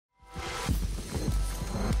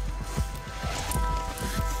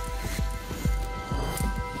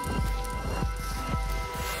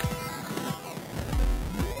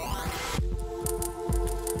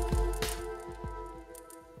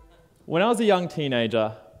When I was a young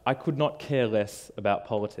teenager, I could not care less about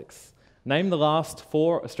politics. Name the last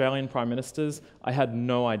 4 Australian Prime Ministers, I had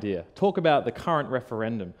no idea. Talk about the current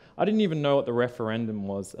referendum. I didn't even know what the referendum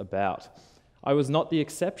was about. I was not the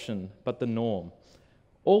exception, but the norm.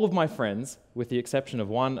 All of my friends, with the exception of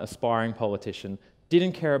one aspiring politician,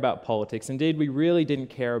 didn't care about politics. Indeed, we really didn't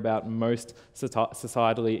care about most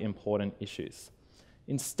societally important issues.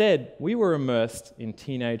 Instead, we were immersed in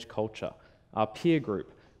teenage culture, our peer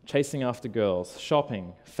group, chasing after girls,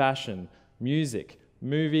 shopping, fashion, music,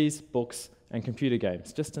 movies, books, and computer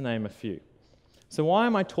games, just to name a few. So why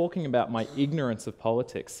am I talking about my ignorance of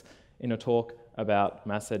politics in a talk about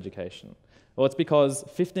mass education? Well, it's because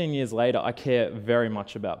 15 years later, I care very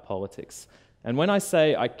much about politics. And when I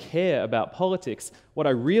say I care about politics, what I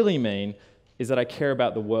really mean is that I care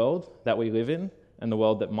about the world that we live in and the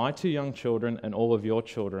world that my 2 young children and all of your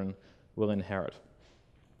children will inherit.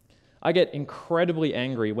 I get incredibly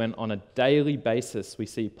angry when on a daily basis we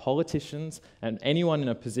see politicians and anyone in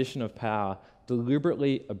a position of power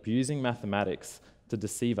deliberately abusing mathematics to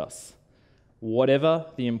deceive us. Whatever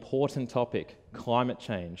the important topic, climate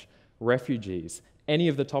change, refugees, any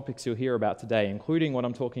of the topics you'll hear about today, including what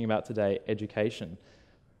I'm talking about today, education,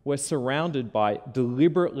 we're surrounded by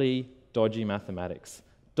deliberately dodgy mathematics,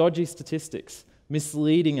 dodgy statistics,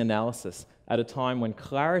 misleading analysis at a time when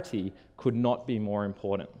clarity could not be more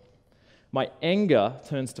important. My anger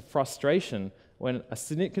turns to frustration when a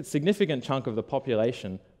significant chunk of the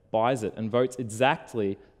population buys it and votes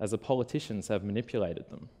exactly as the politicians have manipulated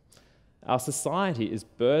them. Our society is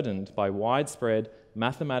burdened by widespread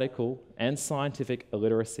mathematical and scientific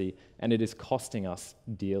illiteracy, and it is costing us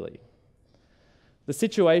dearly. The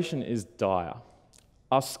situation is dire.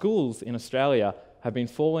 Our schools in Australia have been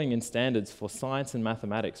falling in standards for science and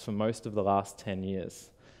mathematics for most of the last 10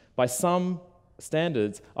 years. By some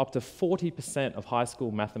standards, up to 40% of high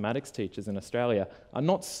school mathematics teachers in Australia are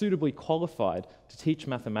not suitably qualified to teach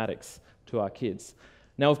mathematics to our kids.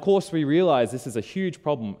 Now, of course, we realise this is a huge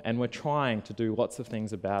problem and we're trying to do lots of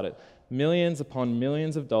things about it. Millions upon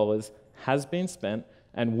millions of dollars has been spent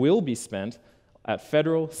and will be spent at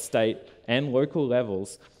federal, state and local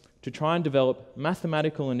levels to try and develop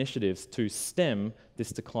mathematical initiatives to stem this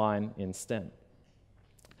decline in STEM.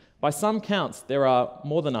 By some counts, there are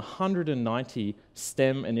more than 190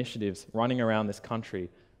 STEM initiatives running around this country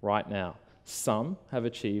right now. Some have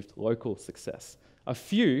achieved local success. A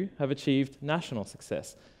few have achieved national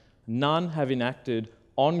success. None have enacted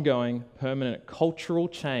ongoing, permanent cultural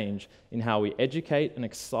change in how we educate and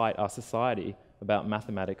excite our society about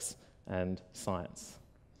mathematics and science.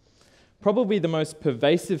 Probably the most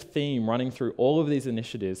pervasive theme running through all of these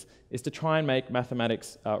initiatives is to try and make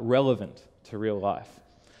mathematics relevant to real life.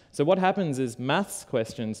 So what happens is maths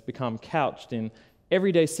questions become couched in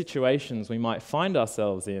everyday situations we might find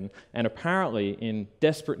ourselves in and apparently in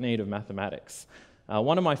desperate need of mathematics.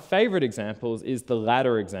 One of my favorite examples is the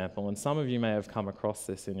ladder example, and some of you may have come across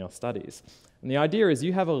this in your studies. And the idea is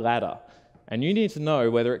you have a ladder and you need to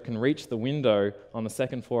know whether it can reach the window on the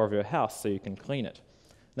 2nd floor of your house so you can clean it.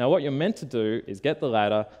 Now what you're meant to do is get the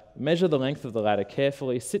ladder, measure the length of the ladder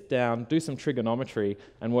carefully, sit down, do some trigonometry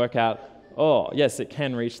and work out, oh, yes, it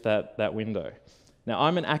can reach that window. Now,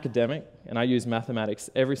 I'm an academic, and I use mathematics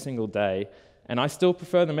every single day, and I still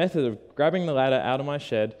prefer the method of grabbing the ladder out of my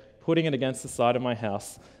shed, putting it against the side of my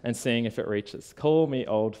house, and seeing if it reaches. Call me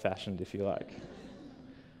old-fashioned if you like.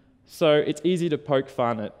 So it's easy to poke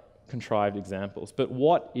fun at contrived examples, but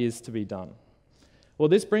what is to be done? Well,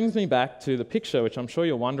 this brings me back to the picture, which I'm sure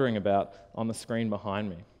you're wondering about on the screen behind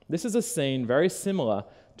me. This is a scene very similar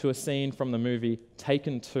to a scene from the movie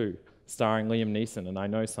Taken 2, starring Liam Neeson, and I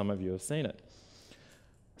know some of you have seen it.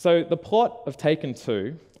 So the plot of Taken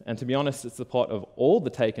 2, and to be honest, it's the plot of all the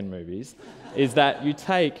Taken movies, is that you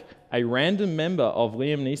take a random member of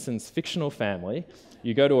Liam Neeson's fictional family,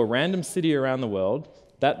 you go to a random city around the world,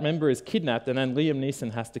 that member is kidnapped, and then Liam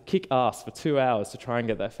Neeson has to kick ass for 2 hours to try and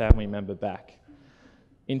get that family member back.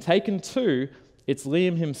 In Taken 2, it's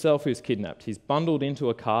Liam himself who's kidnapped. He's bundled into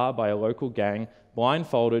a car by a local gang,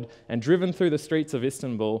 blindfolded, and driven through the streets of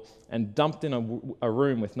Istanbul and dumped in a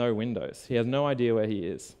room with no windows. He has no idea where he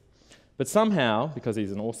is. But somehow, because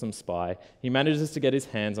he's an awesome spy, he manages to get his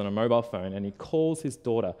hands on a mobile phone and he calls his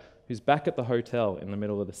daughter, who's back at the hotel in the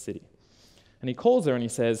middle of the city. And he calls her and he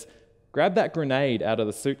says, grab that grenade out of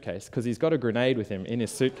the suitcase, because he's got a grenade with him in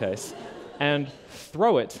his suitcase, and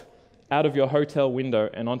throw it out of your hotel window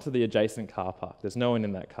and onto the adjacent car park. There's no one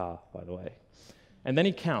in that car, by the way. And then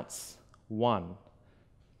he counts 1,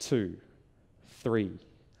 2, 3,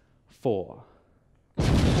 4.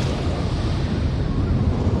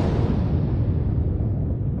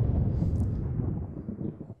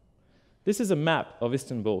 This is a map of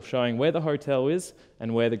Istanbul showing where the hotel is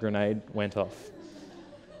and where the grenade went off.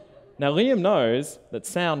 Now, Liam knows that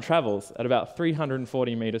sound travels at about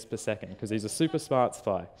 340 meters per second because he's a super smart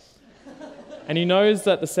spy. And he knows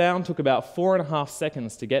that the sound took about 4.5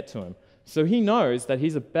 seconds to get to him. So he knows that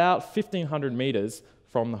he's about 1,500 meters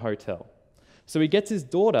from the hotel. So he gets his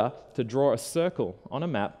daughter to draw a circle on a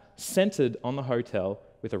map centered on the hotel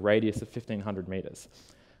with a radius of 1,500 meters.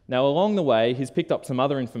 Now, along the way, he's picked up some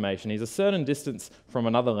other information. He's a certain distance from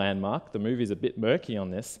another landmark. The movie's a bit murky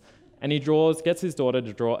on this. And he gets his daughter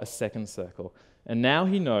to draw a second circle. And now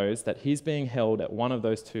he knows that he's being held at one of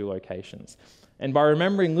those two locations. And by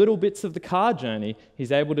remembering little bits of the car journey,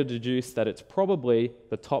 he's able to deduce that it's probably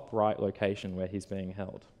the top right location where he's being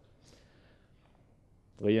held.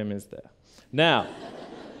 Liam is there. Now,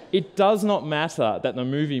 it does not matter that the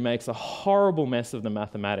movie makes a horrible mess of the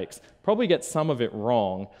mathematics, probably gets some of it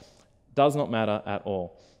wrong, does not matter at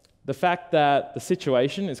all. The fact that the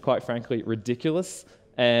situation is quite frankly ridiculous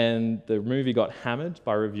and the movie got hammered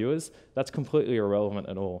by reviewers, that's completely irrelevant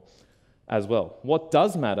at all as well. What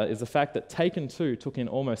does matter is the fact that Taken 2 took in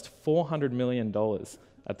almost $400 million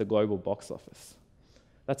at the global box office.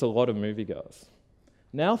 That's a lot of moviegoers.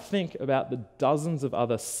 Now think about the dozens of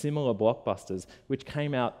other similar blockbusters which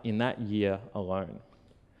came out in that year alone.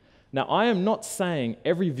 Now, I am not saying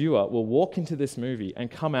every viewer will walk into this movie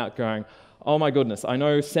and come out going, oh my goodness, I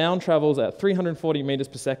know sound travels at 340 meters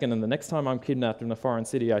per second and the next time I'm kidnapped in a foreign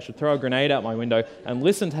city, I should throw a grenade out my window and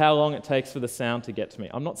listen to how long it takes for the sound to get to me.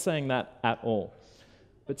 I'm not saying that at all.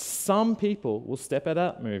 But some people will step at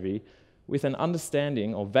that movie with an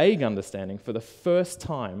understanding or vague understanding for the first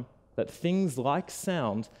time that things like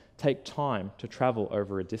sound take time to travel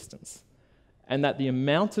over a distance, and that the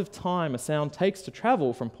amount of time a sound takes to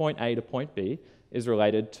travel from point A to point B is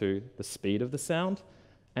related to the speed of the sound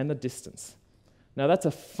and the distance. Now, that's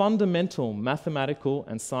a fundamental mathematical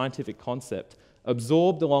and scientific concept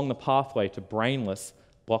absorbed along the pathway to brainless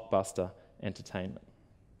blockbuster entertainment.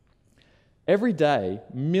 Every day,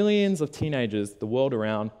 millions of teenagers the world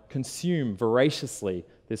around consume voraciously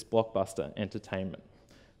this blockbuster entertainment.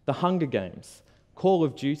 The Hunger Games, Call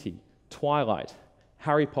of Duty, Twilight,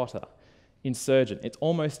 Harry Potter, Insurgent, it's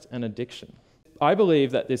almost an addiction. I believe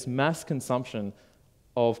that this mass consumption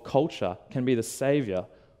of culture can be the savior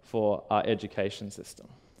for our education system.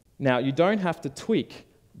 Now, you don't have to tweak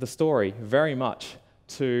the story very much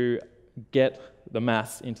to get the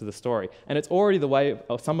maths into the story. And it's already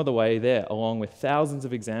some of the way there, along with thousands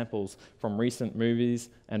of examples from recent movies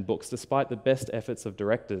and books, despite the best efforts of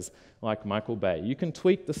directors like Michael Bay. You can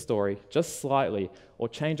tweak the story just slightly or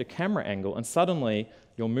change a camera angle, and suddenly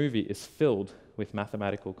your movie is filled with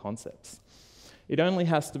mathematical concepts. It only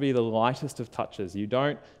has to be the lightest of touches. You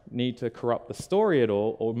don't need to corrupt the story at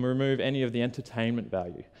all or remove any of the entertainment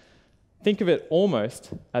value. Think of it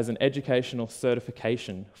almost as an educational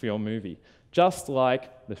certification for your movie, just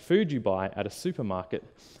like the food you buy at a supermarket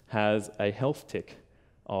has a health tick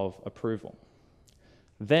of approval.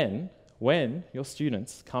 Then, when your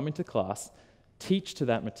students come into class, teach to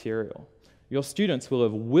that material. Your students will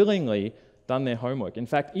have willingly done their homework. In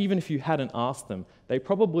fact, even if you hadn't asked them, they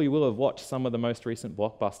probably will have watched some of the most recent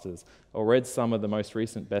blockbusters or read some of the most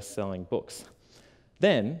recent best-selling books.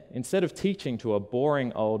 Then, instead of teaching to a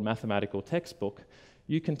boring old mathematical textbook,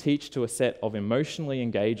 you can teach to a set of emotionally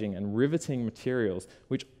engaging and riveting materials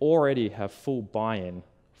which already have full buy-in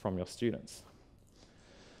from your students.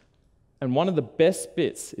 And one of the best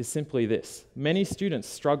bits is simply this. Many students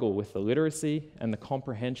struggle with the literacy and the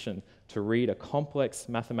comprehension to read a complex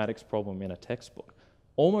mathematics problem in a textbook.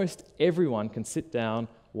 Almost everyone can sit down,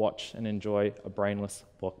 watch, and enjoy a brainless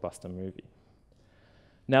blockbuster movie.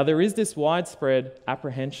 Now, there is this widespread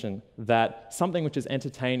apprehension that something which is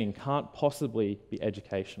entertaining can't possibly be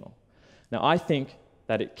educational. Now, I think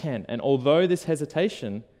that it can, and although this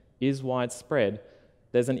hesitation is widespread,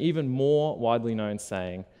 there's an even more widely known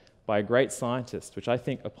saying by a great scientist, which I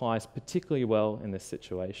think applies particularly well in this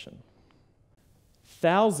situation.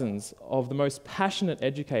 Thousands of the most passionate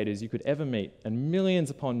educators you could ever meet and millions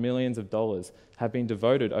upon millions of dollars have been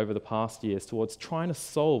devoted over the past years towards trying to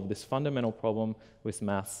solve this fundamental problem with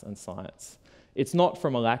maths and science. It's not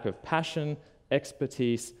from a lack of passion,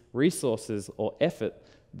 expertise, resources, or effort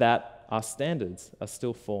that our standards are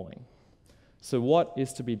still falling. So what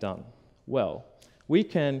is to be done? Well, we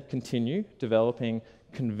can continue developing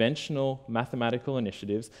conventional mathematical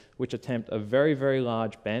initiatives which attempt a very, very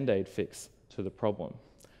large band-aid fix to the problem.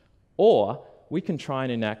 Or we can try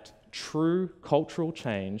and enact true cultural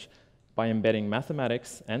change by embedding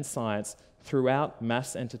mathematics and science throughout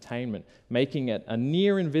mass entertainment, making it a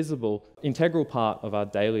near invisible, integral part of our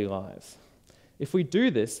daily lives. If we do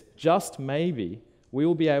this, just maybe, we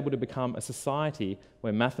will be able to become a society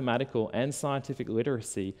where mathematical and scientific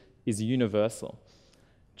literacy is universal.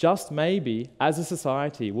 Just maybe, as a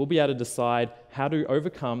society, we'll be able to decide how to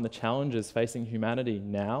overcome the challenges facing humanity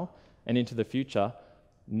now and into the future,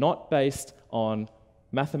 not based on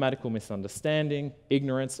mathematical misunderstanding,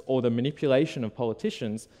 ignorance, or the manipulation of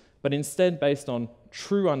politicians, but instead based on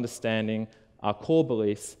true understanding, our core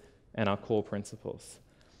beliefs, and our core principles.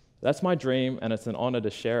 That's my dream, and it's an honor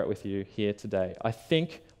to share it with you here today. I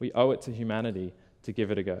think we owe it to humanity to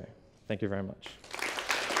give it a go. Thank you very much.